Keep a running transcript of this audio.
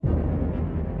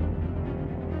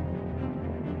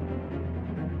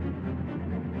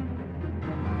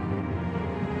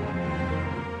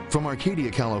From Arcadia,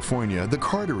 California, the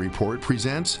Carter Report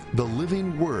presents the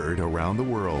living word around the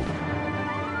world.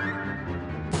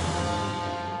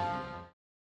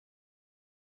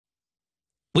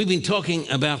 We've been talking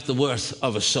about the worth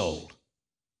of a soul.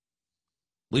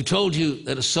 We've told you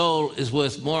that a soul is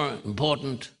more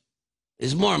important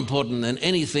than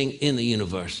anything in the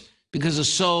universe, because a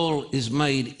soul is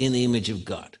made in the image of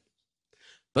God.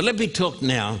 But let me talk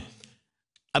now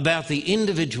about the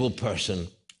individual person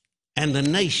and the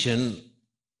nation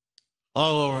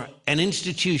or an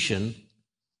institution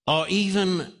or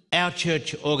even our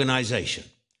church organization.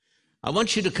 I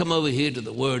want you to come over here to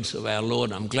the words of our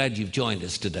Lord. I'm glad you've joined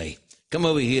us today. Come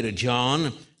over here to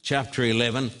John chapter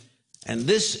 11. And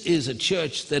this is a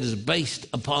church that is based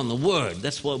upon the Word.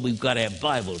 That's why we've got our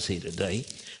Bibles here today.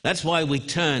 That's why we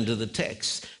turn to the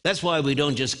text. That's why we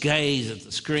don't just gaze at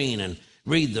the screen and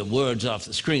read the words off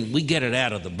the screen. We get it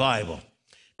out of the Bible.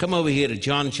 Come over here to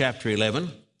John chapter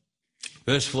 11,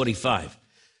 verse 45.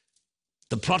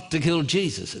 The plot to kill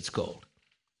Jesus, it's called.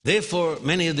 Therefore,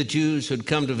 many of the Jews who had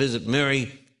come to visit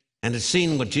Mary and had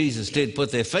seen what Jesus did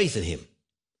put their faith in him.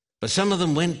 But some of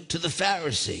them went to the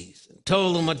Pharisees and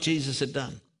told them what Jesus had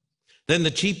done. Then the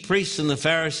chief priests and the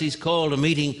Pharisees called a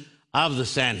meeting of the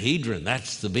Sanhedrin.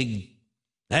 That's the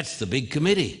big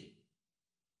committee.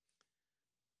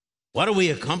 What are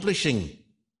we accomplishing?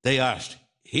 They asked.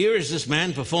 Here is this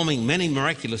man performing many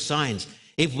miraculous signs.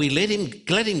 If we let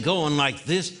him go on like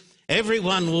this,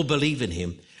 everyone will believe in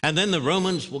him. And then the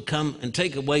Romans will come and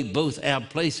take away both our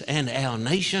place and our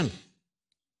nation.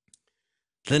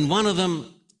 Then one of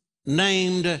them,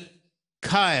 named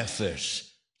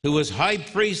Caiaphas, who was high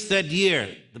priest that year,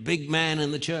 the big man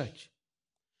in the church,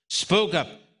 spoke up.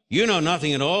 You know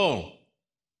nothing at all.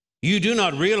 You do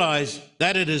not realize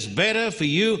that it is better for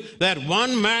you that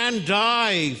one man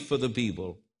die for the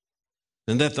people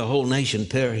than that the whole nation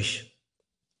perish.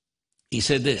 He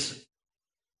said this.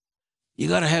 You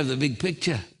got to have the big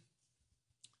picture.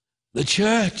 The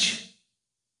church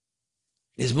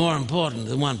is more important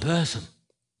than one person.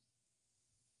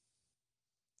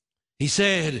 He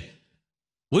said,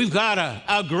 we've got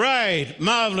a great,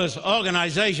 marvelous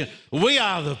organization. We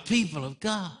are the people of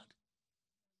God.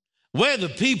 We're the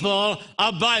people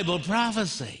of Bible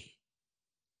prophecy.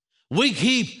 We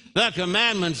keep the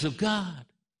commandments of God.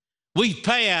 We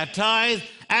pay our tithe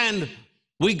and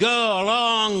we go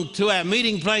along to our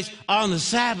meeting place on the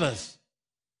Sabbath.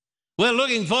 We're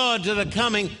looking forward to the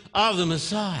coming of the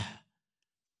Messiah.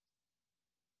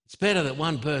 It's better that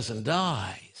one person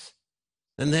dies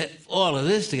than that all of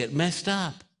this to get messed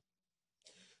up.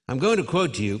 I'm going to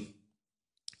quote to you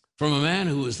from a man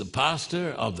who was the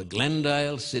pastor of the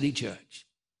Glendale City Church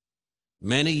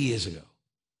many years ago,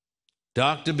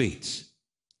 Dr. Beats.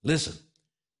 Listen,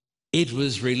 it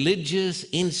was religious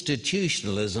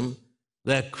institutionalism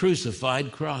that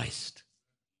crucified Christ.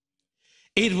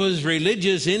 It was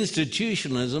religious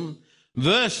institutionalism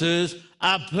versus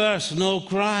a personal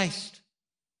Christ.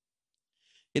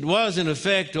 It was, in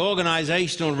effect,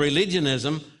 organizational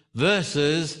religionism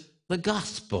versus the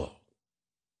gospel.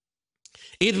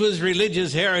 It was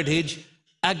religious heritage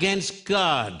against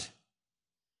God.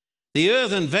 The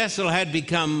earthen vessel had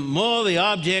become more the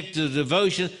object of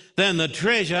devotion than the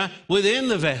treasure within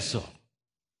the vessel.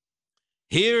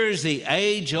 Here is the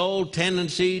age-old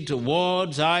tendency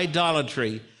towards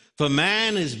idolatry, for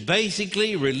man is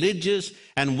basically religious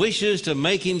and wishes to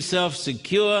make himself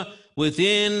secure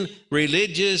within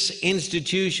religious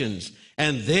institutions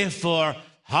and therefore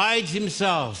hides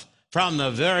himself from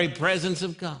the very presence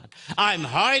of God. I'm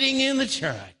hiding in the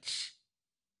church.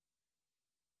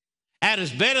 And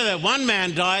it's better that one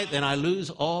man die than I lose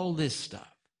all this stuff.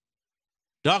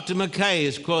 Dr. McKay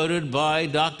is quoted by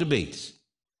Dr. Beats.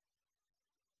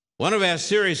 One of our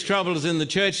serious troubles in the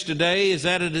church today is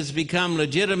that it has become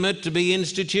legitimate to be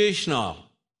institutional.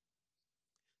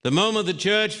 The moment the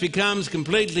church becomes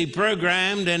completely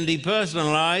programmed and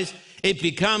depersonalized, it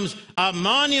becomes a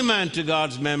monument to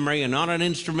God's memory and not an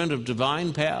instrument of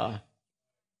divine power.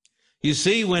 You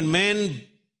see, when men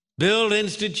build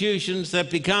institutions that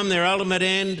become their ultimate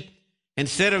end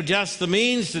instead of just the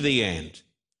means to the end,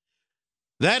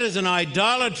 that is an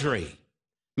idolatry.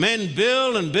 Men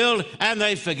build and build, and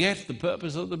they forget the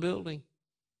purpose of the building.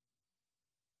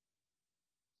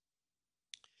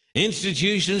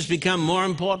 Institutions become more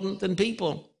important than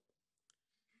people.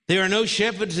 There are no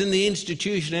shepherds in the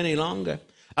institution any longer,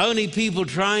 only people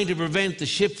trying to prevent the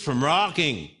ship from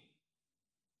rocking.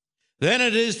 Then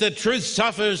it is that truth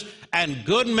suffers and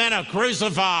good men are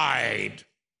crucified.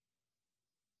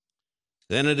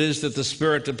 Then it is that the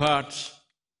Spirit departs,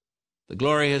 the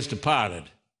glory has departed,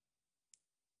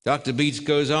 Dr. Beets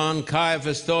goes on,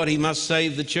 Caiaphas thought he must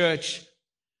save the church.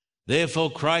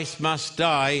 Therefore, Christ must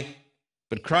die.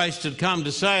 But Christ had come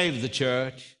to save the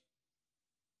church.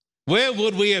 Where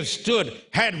would we have stood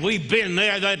had we been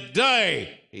there that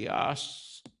day? He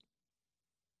asks.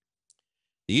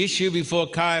 The issue before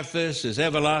Caiaphas is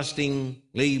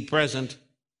everlastingly present.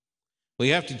 We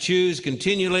have to choose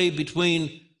continually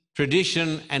between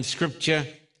tradition and Scripture,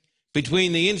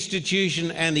 between the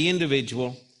institution and the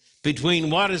individual, between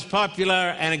what is popular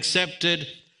and accepted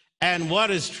and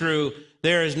what is true.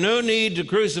 There is no need to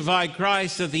crucify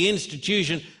Christ that the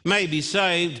institution may be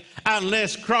saved.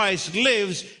 Unless Christ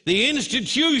lives, the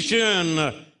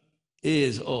institution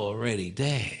is already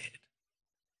dead.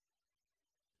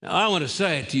 Now, I want to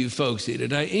say it to you folks here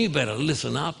today. You better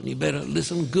listen up and you better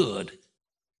listen good.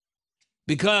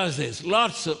 Because there's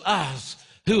lots of us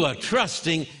who are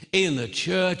trusting in the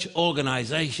church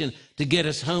organization to get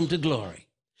us home to glory.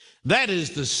 That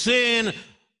is the sin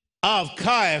of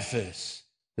Caiaphas,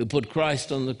 who put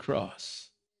Christ on the cross.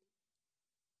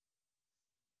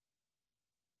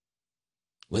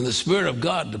 When the Spirit of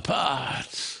God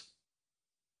departs,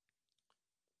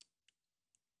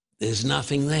 there's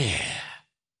nothing there.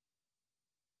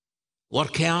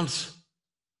 What counts?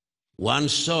 One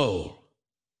soul.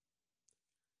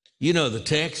 You know the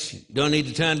text. You don't need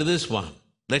to turn to this one.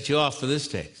 Let you off for this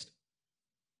text.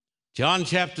 John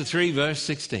chapter 3, verse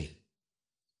 16.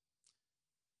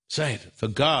 Say it. For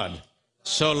God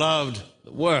so loved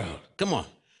the world, come on,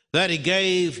 that he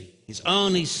gave his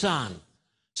only Son,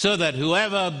 so that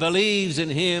whoever believes in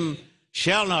him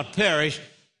shall not perish,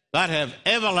 but have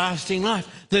everlasting life.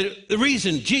 The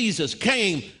reason Jesus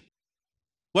came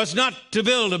was not to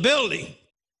build a building,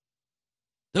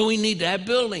 though we need to have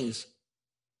buildings.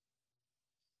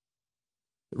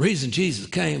 The reason Jesus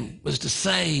came was to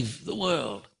save the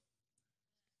world.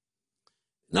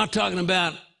 Not talking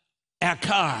about our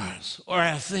cars or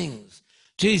our things.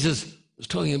 Jesus was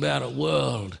talking about a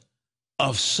world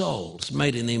of souls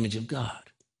made in the image of God.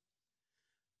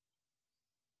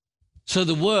 So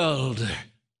the world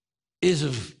is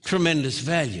of tremendous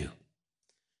value.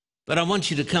 But I want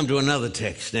you to come to another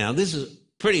text now. This is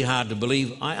pretty hard to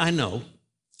believe, I know.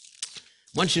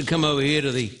 I want you to come over here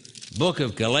to the book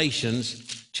of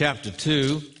Galatians, chapter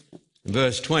 2,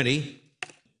 verse 20.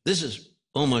 This is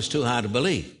almost too hard to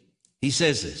believe. He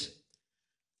says this,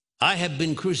 I have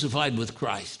been crucified with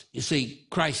Christ. You see,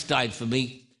 Christ died for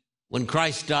me. When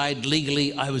Christ died,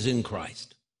 legally, I was in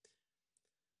Christ.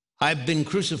 I've been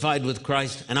crucified with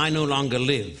Christ, and I no longer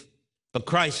live, but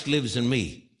Christ lives in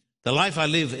me. The life I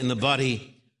live in the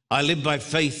body, I live by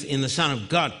faith in the Son of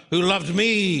God, who loved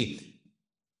me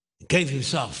and gave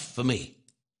himself for me.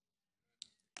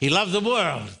 He loved the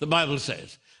world, the Bible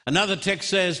says. Another text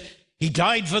says, he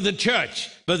died for the church,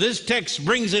 but this text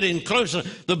brings it in closer.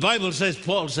 The Bible says,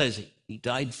 Paul says, he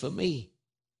died for me.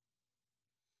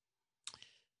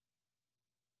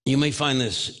 You may find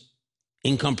this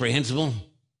incomprehensible.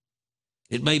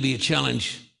 It may be a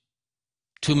challenge,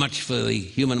 too much for the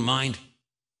human mind.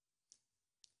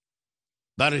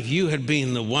 But if you had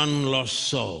been the one lost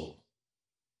soul,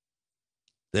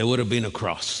 there would have been a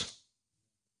cross.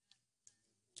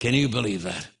 Can you believe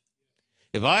that?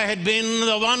 If I had been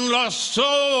the one lost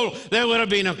soul, there would have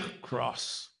been a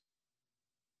cross.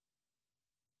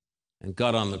 And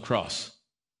God on the cross.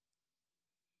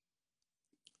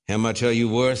 How much are you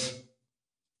worth?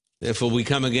 Therefore, we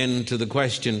come again to the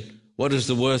question, what is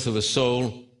the worth of a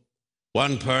soul?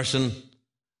 One person,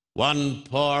 one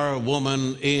poor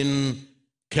woman in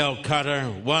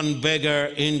Calcutta, one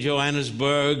beggar in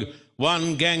Johannesburg,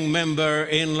 one gang member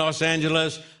in Los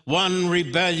Angeles, one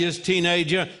rebellious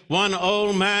teenager, one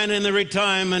old man in the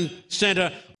retirement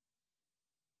center.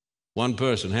 One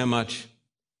person, how much?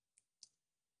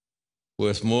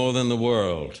 Worth more than the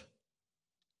world.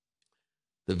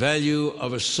 The value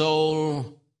of a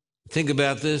soul, think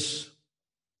about this.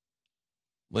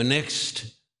 When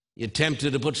next you're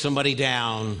tempted to put somebody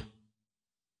down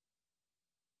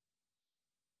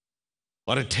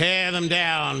or to tear them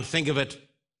down, think of it.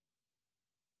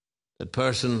 That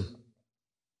person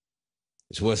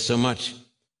is worth so much.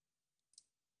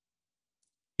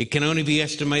 It can only be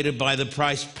estimated by the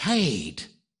price paid.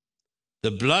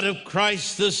 The blood of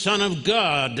Christ, the Son of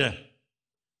God.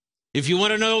 If you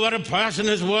want to know what a person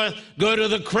is worth, go to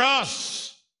the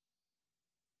cross.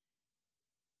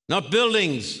 Not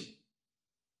buildings.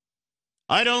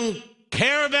 I don't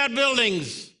care about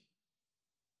buildings.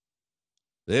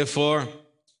 Therefore,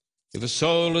 if a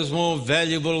soul is more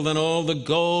valuable than all the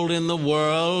gold in the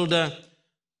world,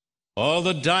 all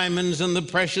the diamonds and the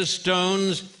precious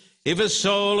stones, If a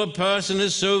soul, a person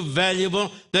is so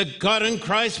valuable that God in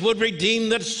Christ would redeem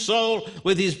that soul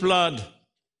with his blood.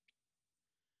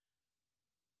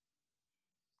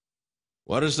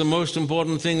 What is the most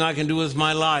important thing I can do with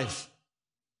my life?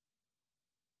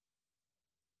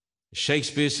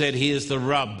 Shakespeare said, here's the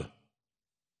rub.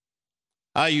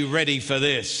 Are you ready for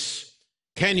this?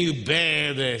 Can you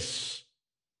bear this?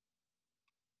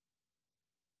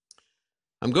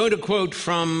 I'm going to quote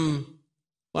from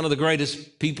one of the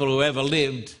greatest people who ever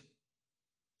lived.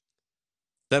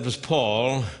 That was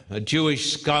Paul, a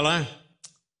Jewish scholar,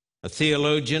 a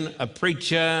theologian, a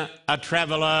preacher, a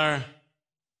traveler,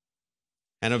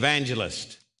 an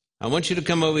evangelist. I want you to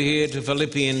come over here to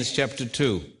Philippians chapter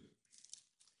 2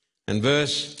 and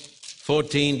verse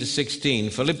 14 to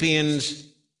 16. Philippians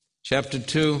chapter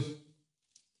 2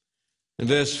 and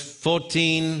verse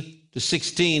 14 to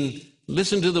 16.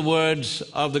 Listen to the words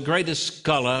of the greatest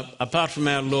scholar, apart from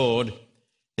our Lord,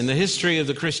 in the history of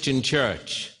the Christian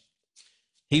church.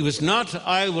 He was not,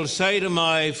 I will say to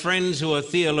my friends who are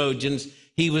theologians,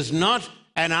 he was not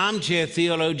an armchair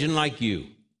theologian like you.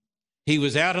 He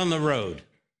was out on the road.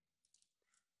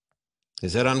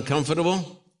 Is that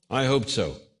uncomfortable? I hope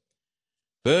so.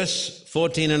 Verse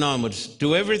 14 and onwards.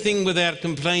 Do everything without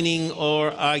complaining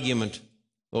or arguing,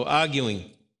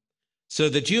 so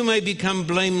that you may become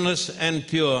blameless and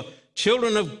pure,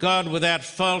 children of God without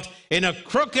fault, in a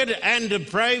crooked and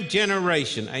depraved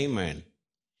generation. Amen.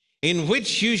 In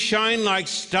which you shine like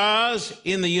stars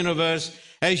in the universe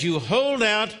as you hold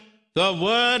out the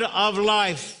word of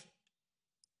life.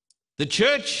 The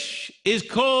church is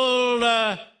called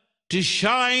to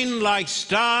shine like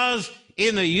stars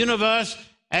in the universe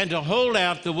and to hold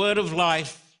out the word of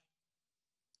life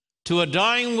to a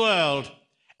dying world.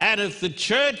 And if the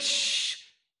church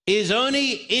is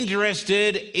only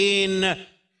interested in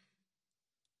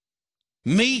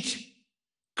meet,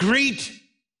 greet,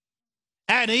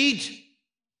 and eat,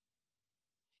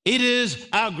 it is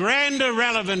our grander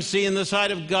relevancy in the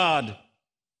sight of God,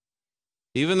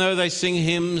 even though they sing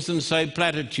hymns and say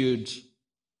platitudes.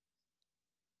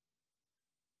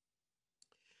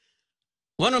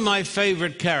 One of my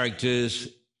favorite characters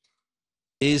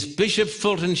is Bishop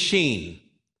Fulton Sheen,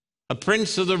 a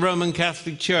prince of the Roman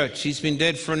Catholic Church. He's been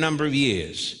dead for a number of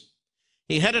years.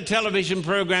 He had a television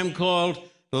program called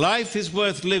Life is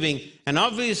Worth Living, and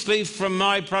obviously from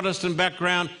my Protestant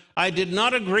background, I did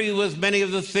not agree with many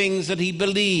of the things that he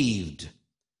believed,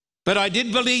 but I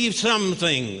did believe some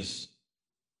things.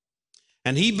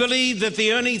 And he believed that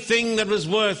the only thing that was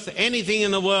worth anything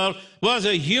in the world was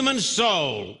a human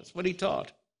soul. That's what he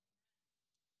taught.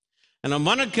 And on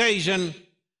one occasion,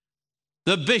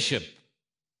 the bishop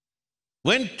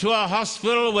went to a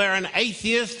hospital where an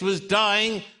atheist was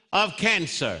dying of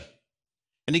cancer.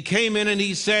 And he came in and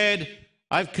he said,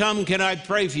 I've come, can I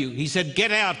pray for you? He said,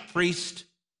 get out, priest.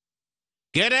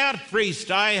 Get out, priest,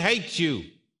 I hate you.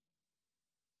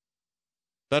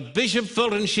 But Bishop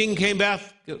Fulton Sheen came back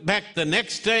the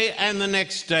next day and the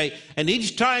next day, and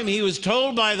each time he was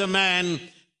told by the man,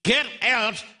 get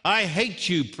out, I hate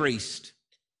you, priest.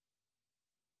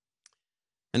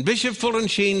 And Bishop Fulton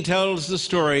Sheen told the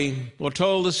story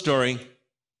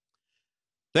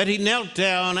that he knelt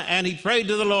down and he prayed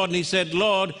to the Lord and he said,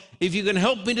 Lord, if you can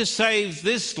help me to save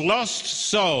this lost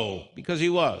soul, because he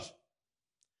was,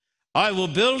 I will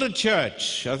build a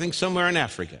church, I think somewhere in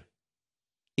Africa.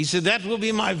 He said, that will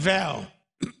be my vow.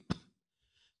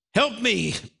 Help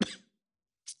me.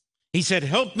 He said,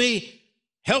 help me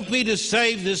to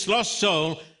save this lost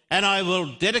soul, and I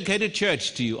will dedicate a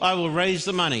church to you. I will raise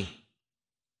the money.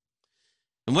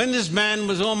 And when this man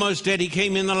was almost dead, he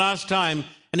came in the last time,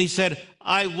 and he said,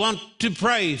 I want to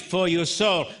pray for your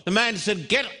soul. The man said,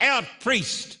 get out,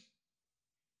 priest.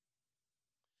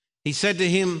 He said to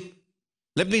him,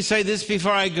 let me say this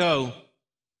before I go.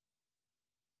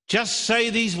 Just say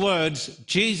these words,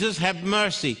 Jesus, have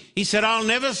mercy. He said, I'll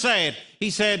never say it. He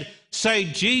said, say,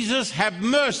 Jesus, have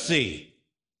mercy.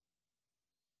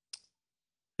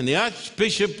 And the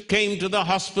archbishop came to the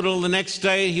hospital the next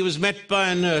day. He was met by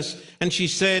a nurse, and she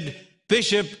said,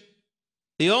 Bishop,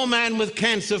 the old man with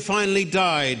cancer finally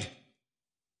died.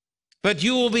 But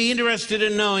you will be interested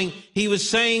in knowing he was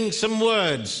saying some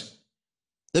words.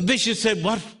 The bishop said,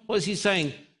 what was he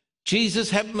saying? Jesus,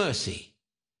 have mercy.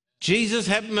 Jesus,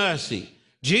 have mercy.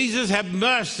 Jesus, have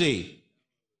mercy.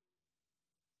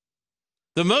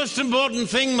 The most important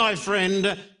thing, my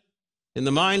friend, in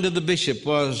the mind of the bishop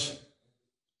was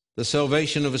the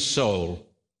salvation of a soul.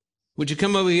 Would you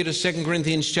come over here to 2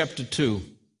 Corinthians chapter 2?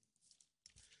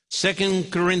 2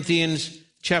 Corinthians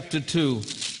chapter 2.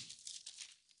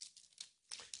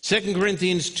 2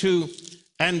 Corinthians 2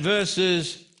 and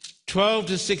verses 12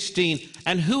 to 16.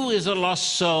 And who is a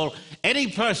lost soul? Any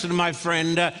person, my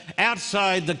friend,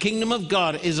 outside the kingdom of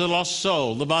God is a lost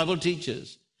soul, the Bible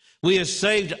teaches. We are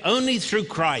saved only through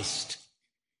Christ.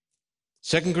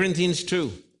 2 Corinthians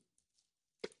 2,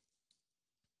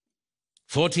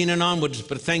 14 and onwards.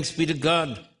 But thanks be to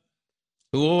God,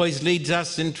 who always leads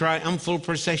us in triumphal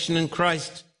procession in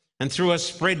Christ, and through us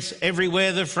spreads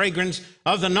everywhere the fragrance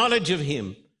of the knowledge of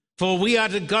him. For we are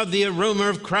to God the aroma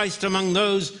of Christ among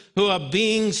those who are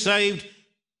being saved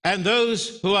and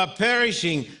those who are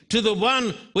perishing. To the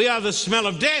one we are the smell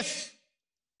of death,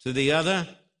 to the other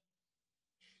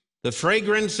the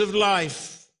fragrance of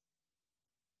life.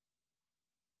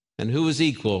 And who is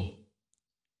equal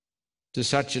to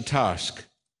such a task?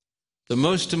 The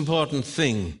most important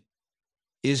thing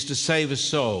is to save a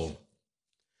soul.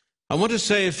 I want to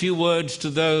say a few words to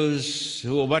those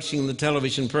who are watching the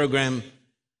television program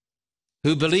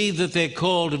who believe that they're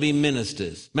called to be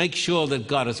ministers. Make sure that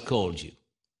God has called you.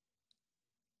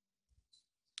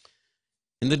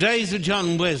 In the days of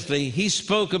John Wesley, he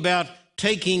spoke about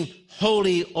taking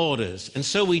holy orders, and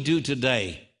so we do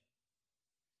today.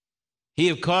 He,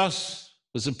 of course,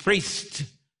 was a priest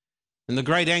in the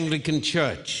great Anglican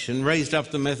Church and raised up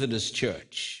the Methodist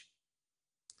Church.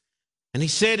 And he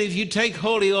said, if you take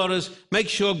holy orders, make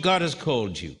sure God has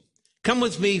called you. Come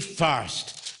with me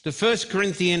fast to 1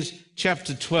 Corinthians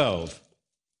chapter 12.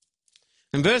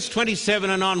 In verse 27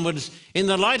 and onwards, in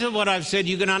the light of what I've said,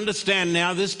 you can understand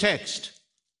now this text.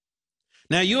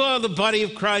 Now you are the body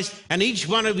of Christ, and each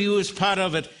one of you is part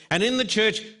of it. And in the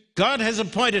church, God has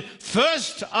appointed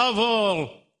first of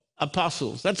all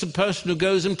apostles. That's a person who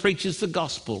goes and preaches the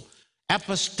gospel.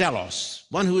 Apostolos,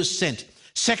 one who is sent.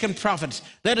 Second, prophets.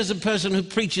 That is a person who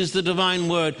preaches the divine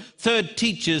word. Third,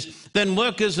 teachers. Then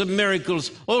workers of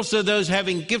miracles. Also those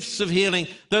having gifts of healing.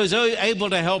 Those able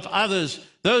to help others.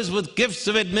 Those with gifts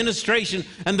of administration.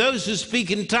 And those who speak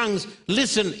in tongues.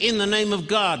 Listen in the name of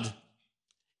God.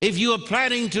 If you are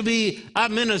planning to be a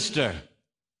minister,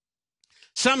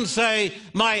 some say,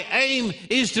 my aim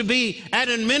is to be an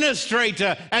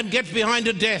administrator and get behind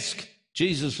a desk.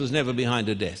 Jesus was never behind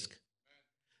a desk.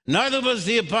 Neither was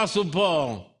the Apostle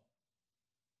Paul.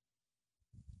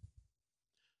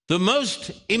 The most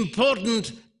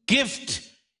important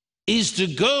gift is to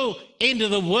go into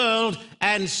the world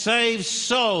and save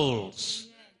souls.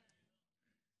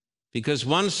 Because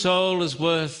one soul is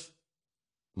worth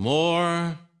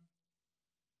more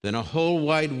than a whole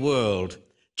wide world.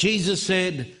 Jesus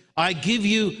said, I give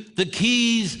you the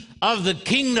keys of the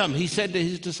kingdom, he said to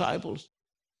his disciples.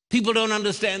 People don't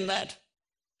understand that.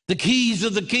 The keys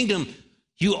of the kingdom.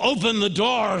 You open the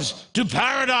doors to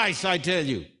paradise, I tell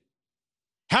you.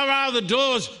 How are the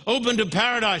doors open to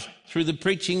paradise? Through the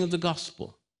preaching of the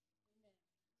gospel.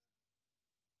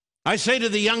 I say to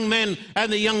the young men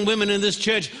and the young women in this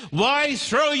church, why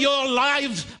throw your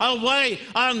lives away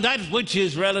on that which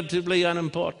is relatively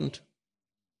unimportant?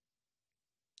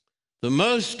 The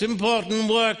most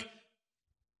important work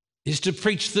is to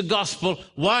preach the gospel.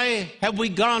 Why have we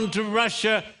gone to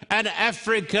Russia and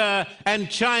Africa and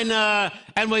China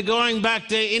and we're going back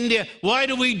to India? Why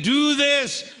do we do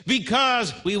this?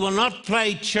 Because we will not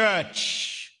play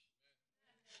church.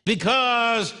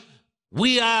 Because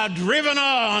we are driven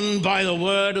on by the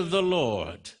word of the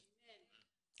Lord.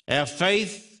 Our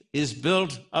faith is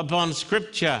built upon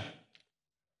Scripture,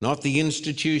 not the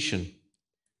institution.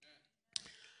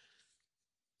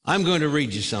 I'm going to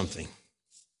read you something.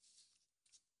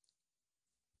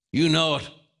 You know it.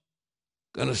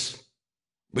 I'm going to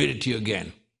read it to you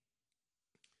again.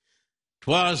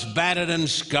 'Twas battered and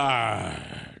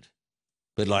scarred,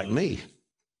 but like me.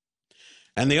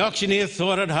 And the auctioneer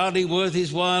thought it hardly worth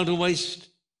his while to waste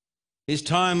his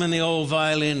time in the old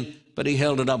violin, but he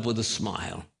held it up with a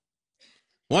smile.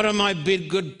 What am I bid,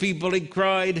 good people, he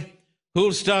cried.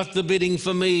 Who'll start the bidding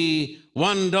for me?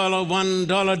 $1,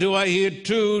 $1, do I hear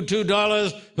two?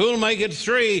 $2, who'll make it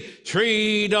 $3?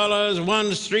 $3,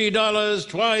 once, $3,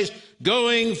 twice,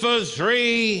 going for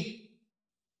 $3.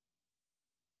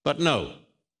 But no,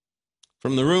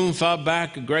 from the room far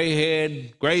back, a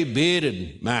gray-haired,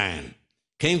 gray-bearded man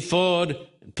came forward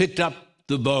and picked up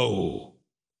the bow.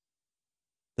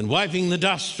 Then wiping the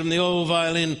dust from the old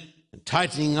violin and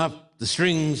tightening up the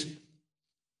strings,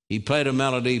 he played a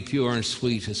melody pure and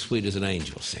sweet as an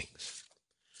angel sings.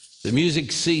 The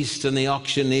music ceased, and the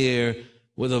auctioneer,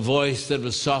 with a voice that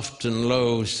was soft and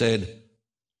low, said,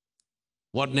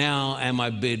 what now am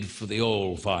I bid for the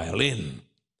old violin?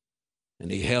 And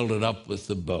he held it up with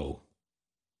the bow.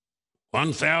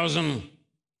 1,000.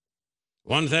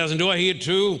 1,000, do I hear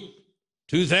two?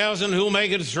 2,000, who'll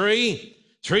make it $3?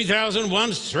 3,000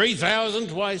 once, 3,000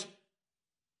 twice.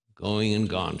 Going and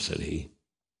gone, said he.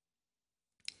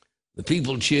 The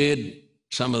people cheered.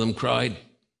 Some of them cried.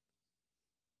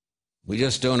 We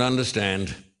just don't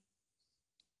understand.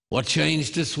 What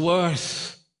changed its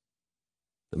worth?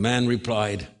 The man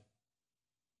replied,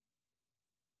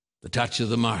 the touch of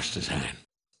the Master's hand.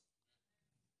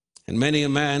 And many a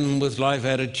man with life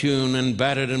out of tune and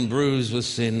battered and bruised with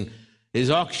sin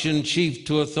is auctioned cheap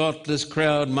to a thoughtless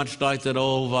crowd, much like that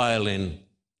old violin.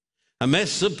 A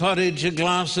mess of pottage, a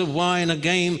glass of wine, a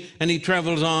game, and he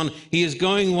travels on. He is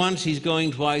going once, he's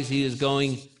going twice, he is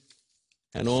going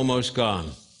and almost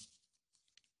gone.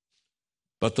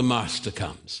 But the Master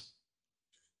comes.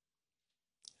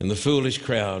 And the foolish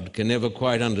crowd can never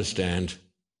quite understand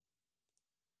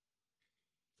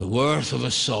the worth of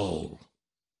a soul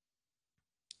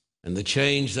and the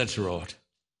change that's wrought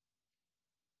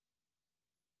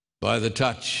by the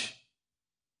touch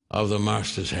of the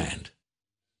Master's hand.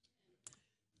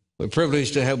 We're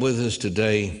privileged to have with us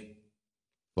today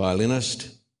violinist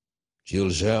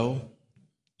Jill Zell.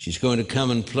 She's going to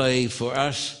come and play for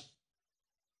us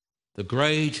the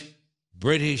great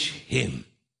British hymn,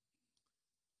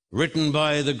 written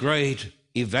by the great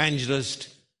evangelist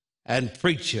and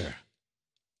preacher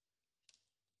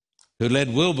who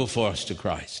led Wilberforce to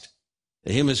Christ.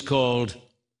 The hymn is called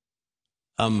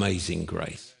Amazing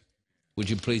Grace. Would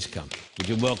you please come? Would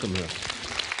you welcome her?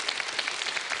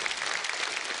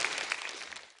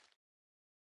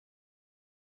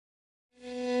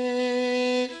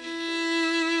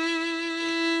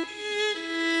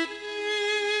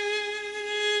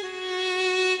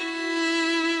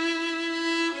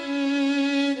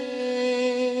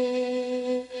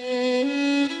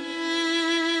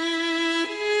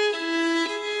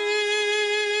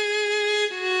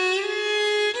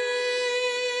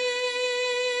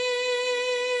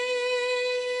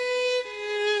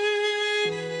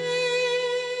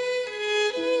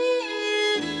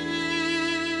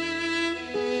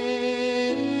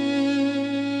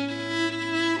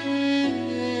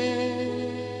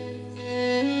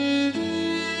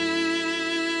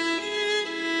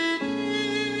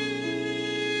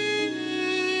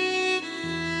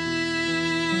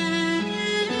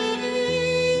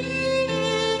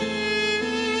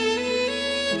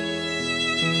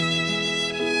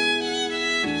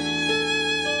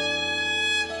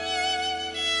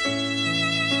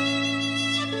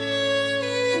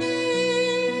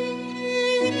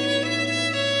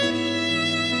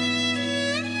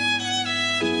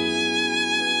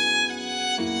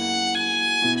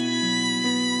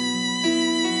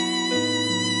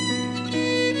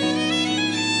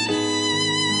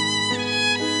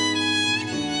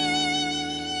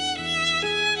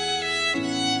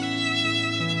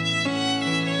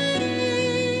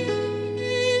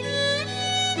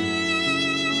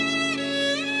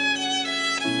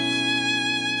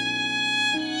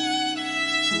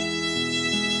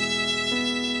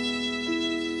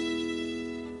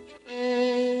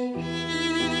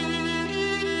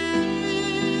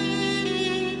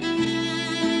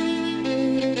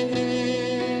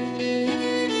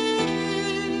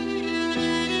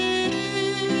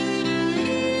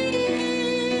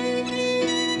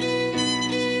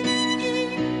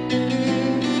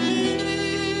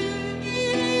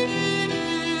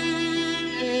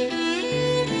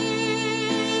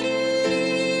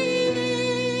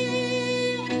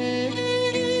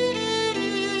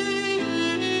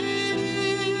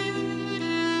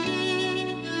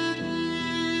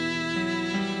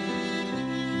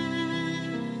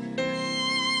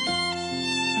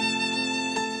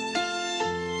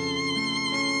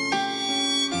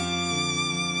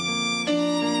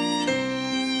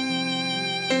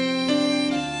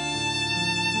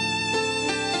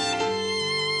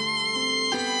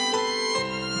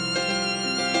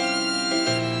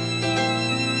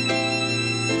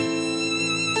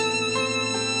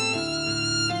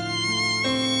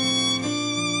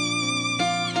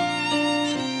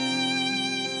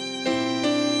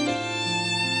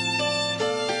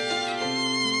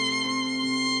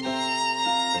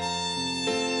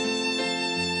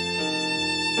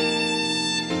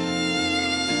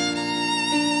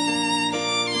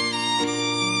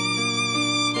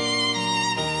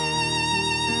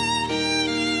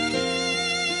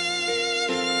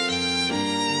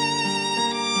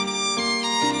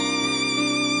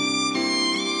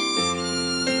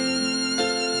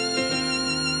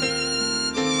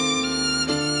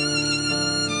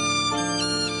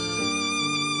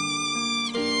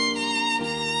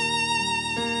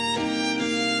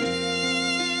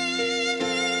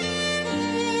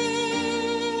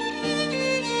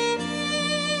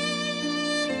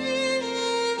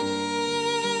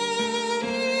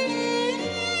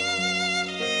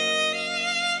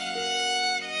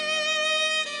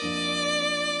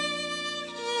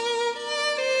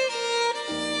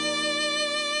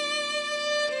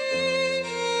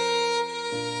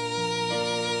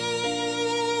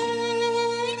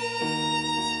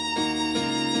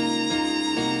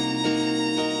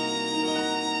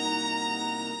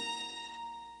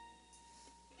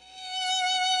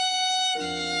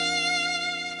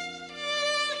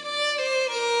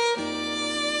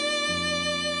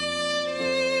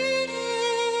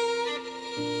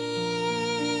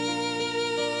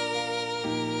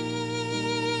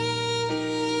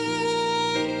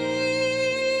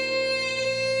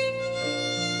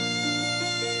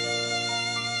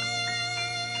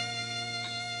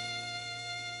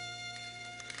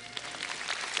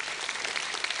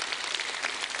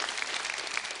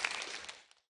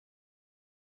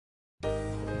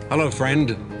 Hello,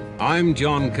 friend. I'm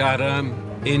John Carter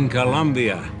in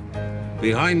Colombia.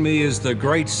 Behind me is the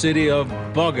great city of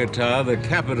Bogota, the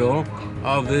capital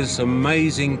of this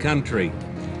amazing country.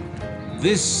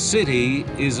 This city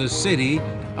is a city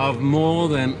of more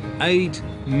than 8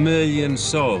 million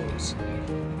souls.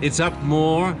 It's up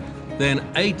more than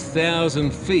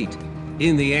 8,000 feet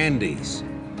in the Andes.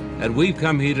 And we've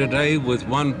come here today with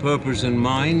one purpose in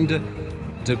mind,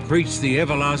 to preach the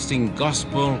everlasting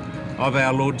gospel of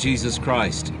our Lord Jesus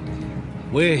Christ.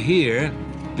 We're here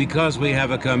because we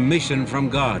have a commission from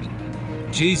God.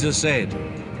 Jesus said,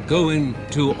 "Go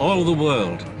into all the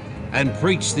world and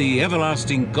preach the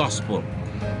everlasting gospel,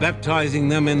 baptizing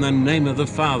them in the name of the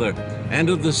Father and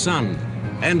of the Son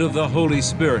and of the Holy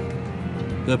Spirit."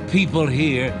 The people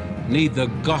here need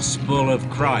the gospel of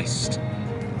Christ.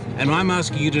 And I'm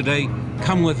asking you today,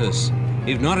 come with us,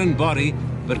 if not in body,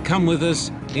 but come with us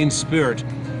in spirit.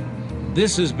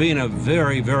 This has been a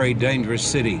very, very dangerous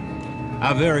city,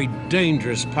 a very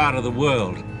dangerous part of the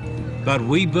world. But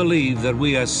we believe that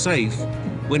we are safe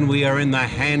when we are in the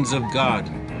hands of God.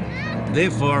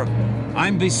 Therefore,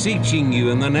 I'm beseeching you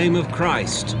in the name of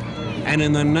Christ and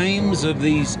in the names of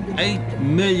these 8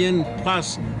 million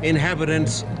plus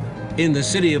inhabitants in the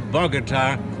city of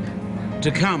Bogota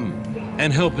to come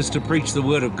and help us to preach the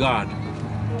Word of God.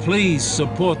 Please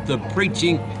support the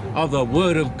preaching of the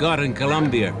Word of God in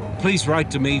Colombia. Please write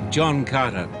to me, John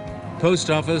Carter, Post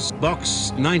Office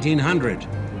Box 1900,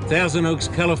 Thousand Oaks,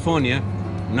 California,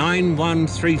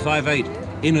 91358.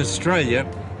 In Australia,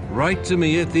 write to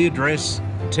me at the address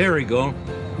Terrigal,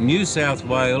 New South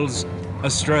Wales,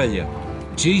 Australia.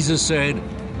 Jesus said,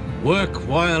 "Work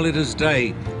while it is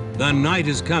day. The night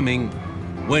is coming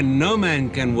when no man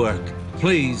can work."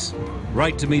 Please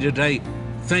write to me today.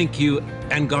 Thank you,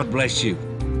 and God bless you.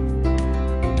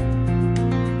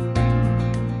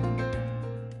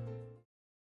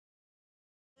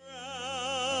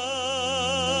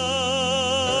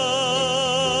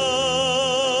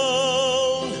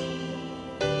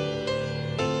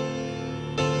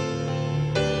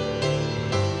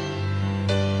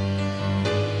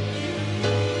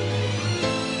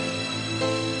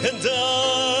 And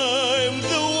I'm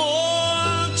the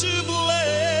one to blame.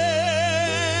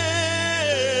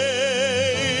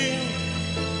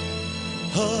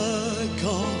 I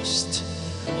caused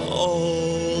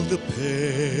all the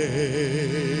pain.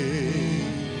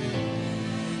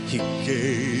 He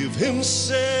gave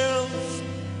himself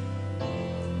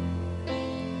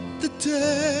the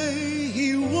day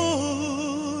he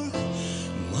wore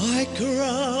my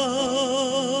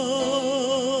crown.